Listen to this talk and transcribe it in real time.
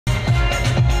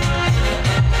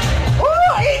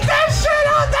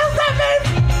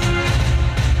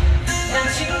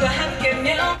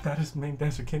That is main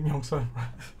dancer Kim Young's son.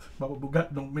 Mama Boo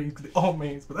got no mains because they all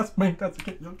mains, but that's main dancer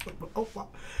Kim Young's son. Oh my.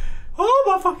 Oh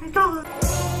my fucking god.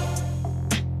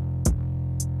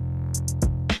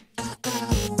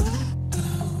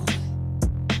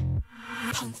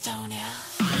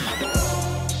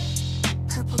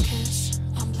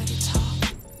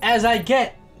 As I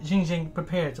get Jing Jing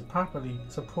prepared to properly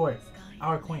support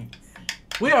our queen,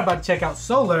 we are about to check out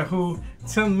Solar, who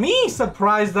to me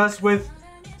surprised us with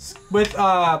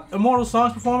Immortal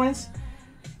Song's performance.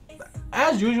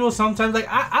 As usual, sometimes like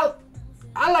I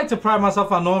like to pride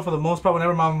myself on knowing for the most part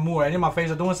whenever Mamamoo or any of my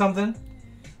faves are doing something.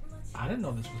 I didn't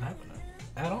know this was happening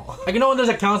at all. Like, you know when there's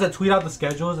accounts that tweet out the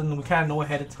schedules and we kind of know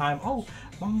ahead of time, oh,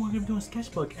 Mamamoo gonna be doing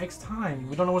sketchbook X time.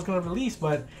 We don't know what's gonna release,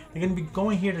 but they're gonna be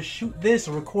going here to shoot this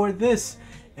or record this,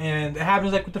 and it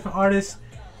happens like with different artists.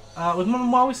 With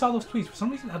Mamamoo, I always saw those tweets. For some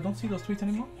reason, I don't see those tweets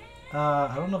anymore.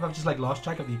 I don't know if I've just like lost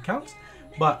track of the accounts,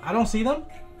 but I don't see them.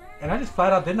 And I just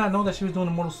flat out did not know that she was doing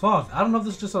Immortal Songs. I don't know if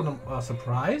this is just a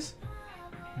surprise,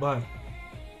 but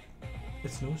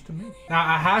it's news to me. Now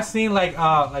I have seen like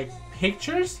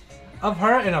pictures of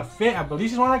her in a fit. I believe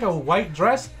she's wearing like a white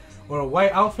dress or a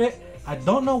white outfit. I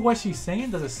don't know what she's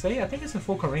saying. Does it say? I think it's in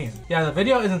full Korean. Yeah, the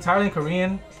video is entirely in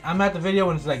Korean. I'm at the video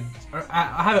when it's like,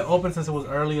 I have it open since it was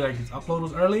early, like its upload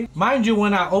was early. Mind you,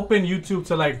 when I open YouTube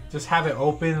to like just have it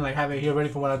open, like have it here ready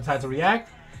for when I decide to react,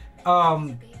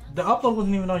 the upload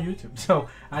wasn't even on YouTube. So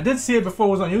I did see it before it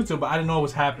was on YouTube, but I didn't know it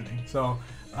was happening. So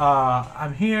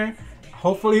I'm here.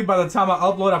 Hopefully by the time I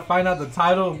upload, I find out the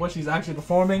title of what she's actually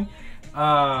performing.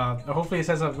 Hopefully it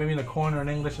says maybe in the corner in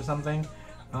English or something.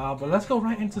 But let's go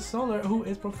right into Solar, who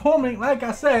is performing, like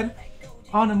I said,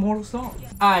 on Immortal Songs.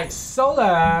 Alright,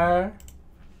 Solar.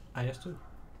 Yes, too.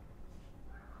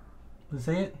 Let's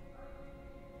say it.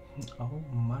 Oh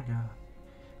my god.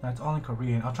 That's all in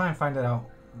Korean. I'll try and find it out.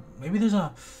 Maybe there's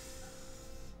the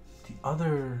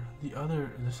other,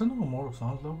 there's a new Immortal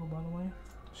Songs logo, by the way.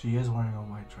 She is wearing a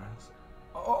white dress.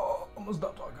 Oh, almost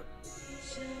stopped talking.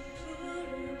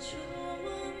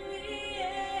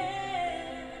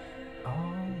 Oh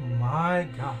my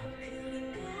god.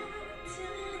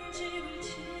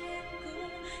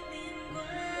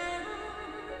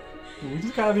 Dude, we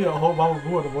just gotta be a whole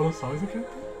Mamamoo of the Immortal Songs again?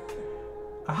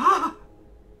 Ah!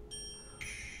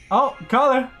 Oh,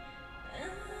 color!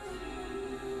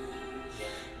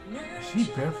 Is she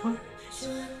barefoot?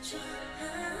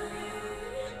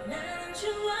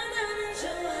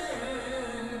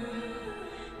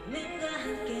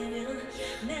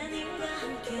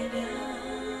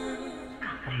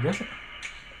 I'm guessing.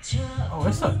 Oh,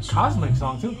 it's a cosmic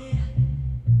song too.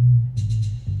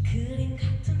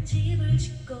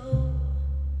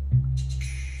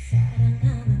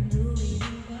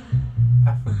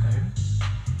 Aphrodite.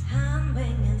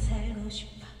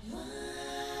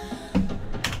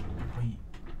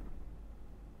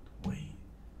 Wait.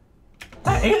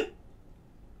 That ain't.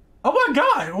 Oh my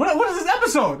god! What is this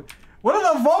episode? What is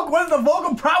the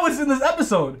vocal prowess in this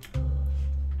episode?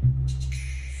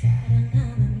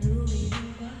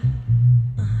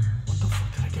 What the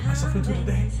fuck did I get myself into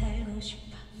today?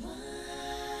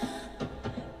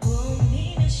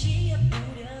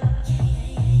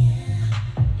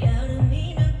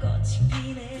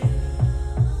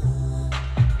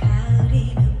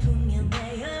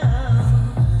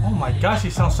 Oh my gosh, she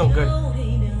sounds so good.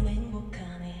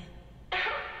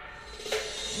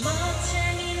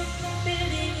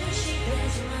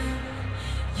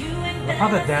 How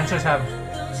the dancers have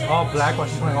all black while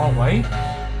she's wearing all white?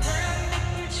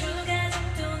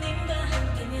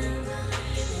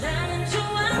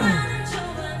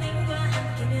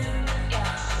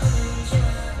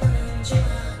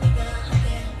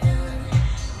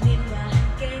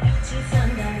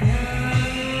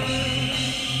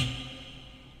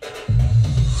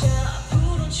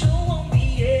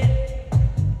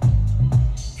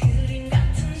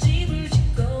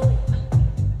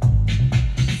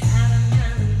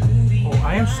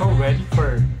 I am so ready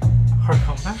for her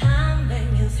comeback.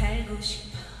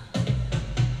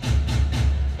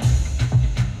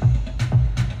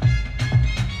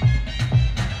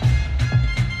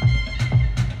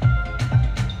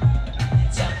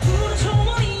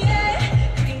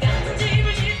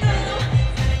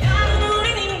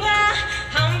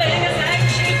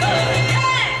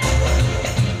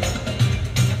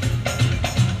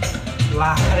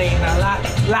 La reina,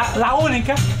 la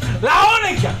única, la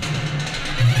única.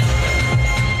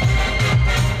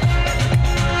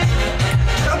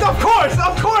 Of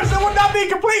course, it would not be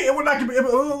complete. It would not be.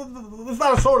 It's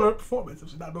not a Solar performance if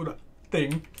she's not doing that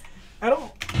thing at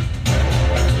all.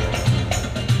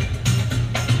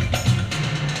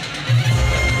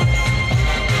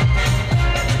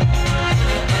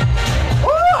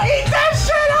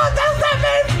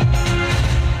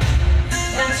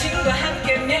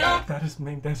 That is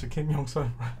main dancer Kim Young's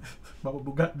son. Mama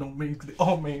Boo got no mains, they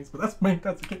all mains, but that's main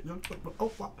dancer Kim Young's son.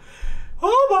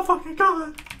 Oh my fucking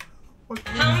god. But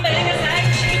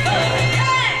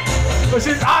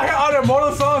she's out here on her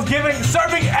Immortal songs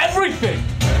serving everything.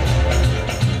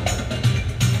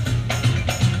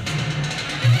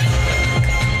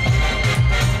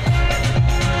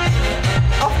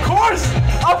 Of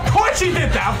course she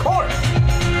did that, of course.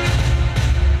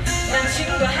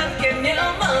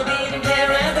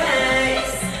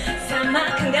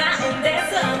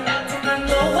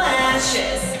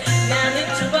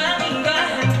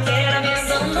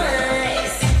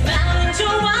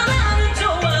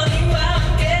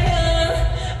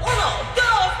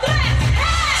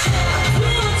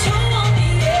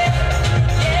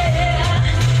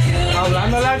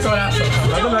 Hablando la corazón,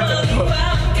 hablando la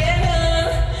corazón.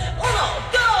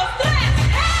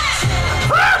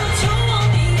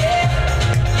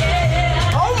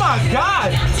 Oh my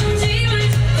god!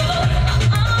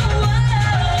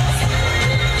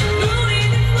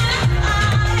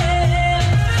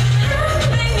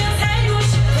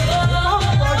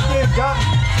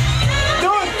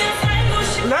 Dude,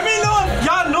 let me know if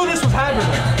y'all knew this was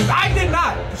happening. Because I did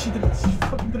not. She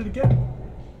fucking did it again.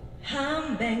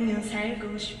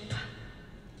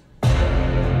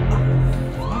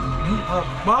 Oh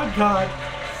my god.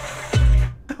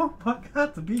 Oh my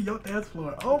god, to be your dance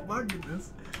floor. Oh my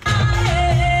goodness.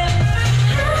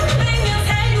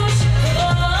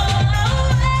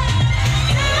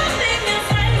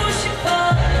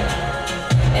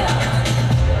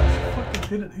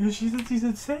 She's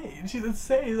insane. She's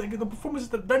insane. Like the performances,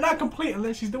 they're not complete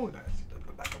unless she's doing that.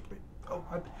 They're not complete. Oh,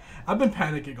 I've been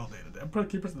panicking all day today. I'm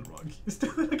probably keep pressing the wrong key.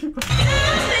 Still, I keep pressing.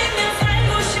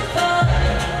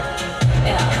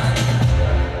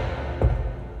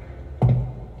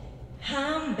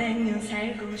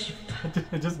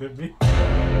 It just hit me.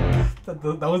 That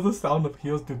was the sound of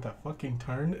heels. Dude, that fucking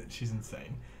turn. She's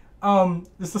insane.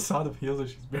 It's the sound of heels and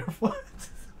she's barefoot.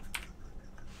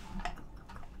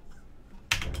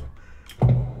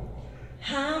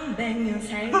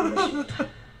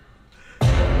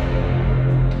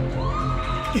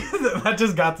 That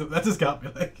just got me.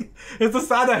 Like, it's the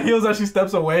sound of heels as she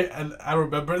steps away, and I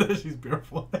remember that she's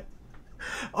barefoot.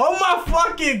 Oh my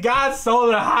fucking god,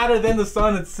 Solar hotter than the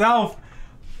sun itself.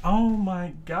 Oh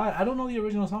my god, I don't know the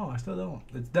original song. I still don't.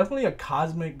 It's definitely a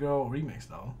Cosmic Girl remix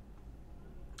though,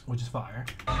 which is fire.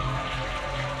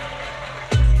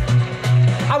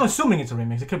 I'm assuming it's a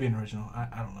remix. It could be an original. I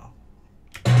don't know.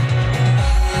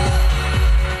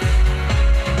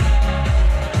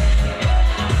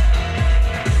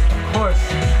 Of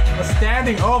course, a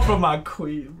standing O for my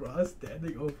queen, bro. A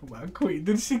standing O for my queen.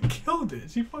 Dude, she killed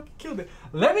it. She fucking killed it.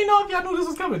 Let me know if y'all knew this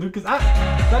was coming, dude, because like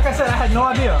I said, I had no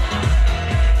idea.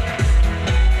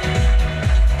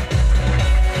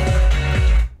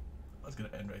 That's gonna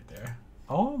end right there.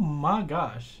 Oh my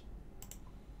gosh.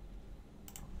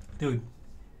 Dude.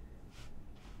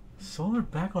 Solar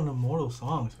back on Immortal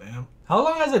songs, fam. How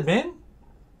long has it been?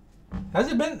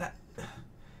 Has it been?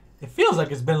 It feels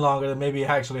like it's been longer than maybe it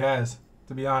actually has,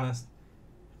 to be honest.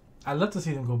 I'd love to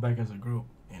see them go back as a group,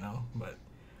 you know, but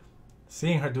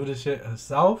seeing her do this shit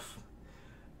herself,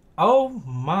 oh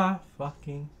my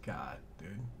fucking god,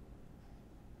 dude.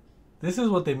 This is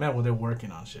what they meant when they're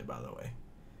working on shit, by the way.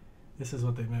 This is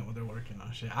what they meant when they're working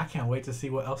on shit. I can't wait to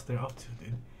see what else they're up to,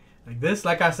 dude. Like this,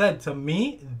 like I said, to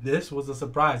me, this was a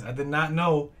surprise. I did not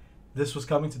know this was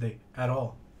coming today at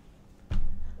all.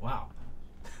 Wow.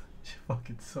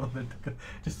 Fucking Solar,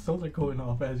 just Solar going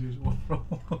off as usual, bro.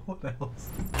 What else?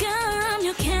 Girl, I'm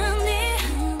your candy.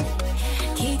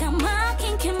 기가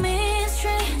막힌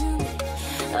chemistry.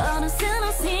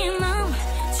 어느새나 신난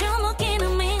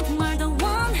주목이는 말 더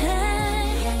원해.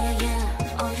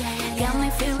 Got me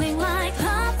feeling like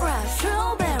pop rock,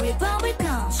 strawberry,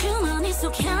 bubblegum. 주머니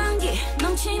속 향기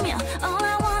넘치면 all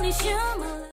I want is you.